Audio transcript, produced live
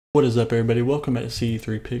What is up, everybody? Welcome back to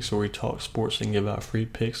CE3 Picks, where we talk sports and give out free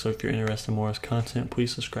picks. So if you're interested in more of this content,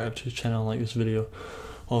 please subscribe to the channel and like this video.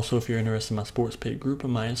 Also, if you're interested in my sports pick group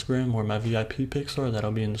on my Instagram, where my VIP picks are,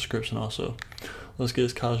 that'll be in the description also. Let's get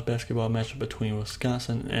this college basketball matchup between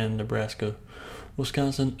Wisconsin and Nebraska.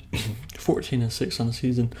 Wisconsin, 14-6 on the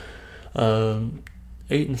season,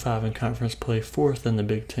 8-5 in conference play, 4th in the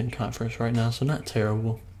Big Ten Conference right now, so not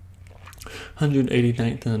terrible.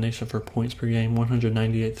 189th in the nation for points per game,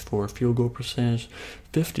 198th for field goal percentage,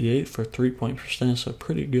 58th for three-point percentage, so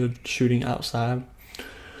pretty good shooting outside.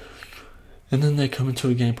 And then they come into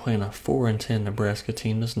a game playing a 4-10 Nebraska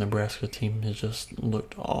team. This Nebraska team has just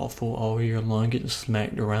looked awful all year long, getting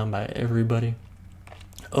smacked around by everybody.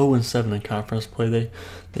 0-7 in conference play.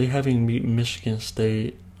 They having beat Michigan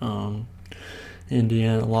State,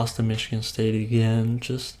 Indiana, lost to Michigan State again.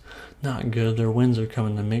 Just not good. Their wins are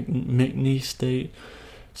coming to McNeese State,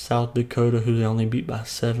 South Dakota, who they only beat by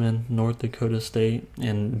 7, North Dakota State,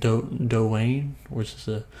 and Doane, which is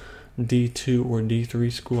a D2 or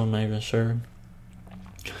D3 school, I'm not even sure.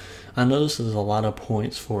 I know this is a lot of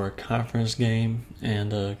points for a conference game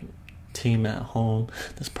and a team at home.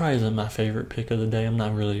 This probably isn't my favorite pick of the day. I'm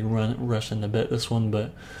not really rushing to bet this one,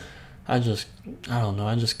 but I don't know.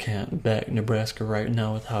 I just can't back Nebraska right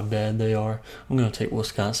now with how bad they are. I'm going to take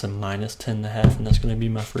Wisconsin minus 10.5, and that's going to be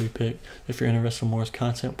my free pick. If you're interested in more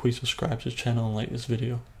content, please subscribe to the channel and like this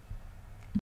video.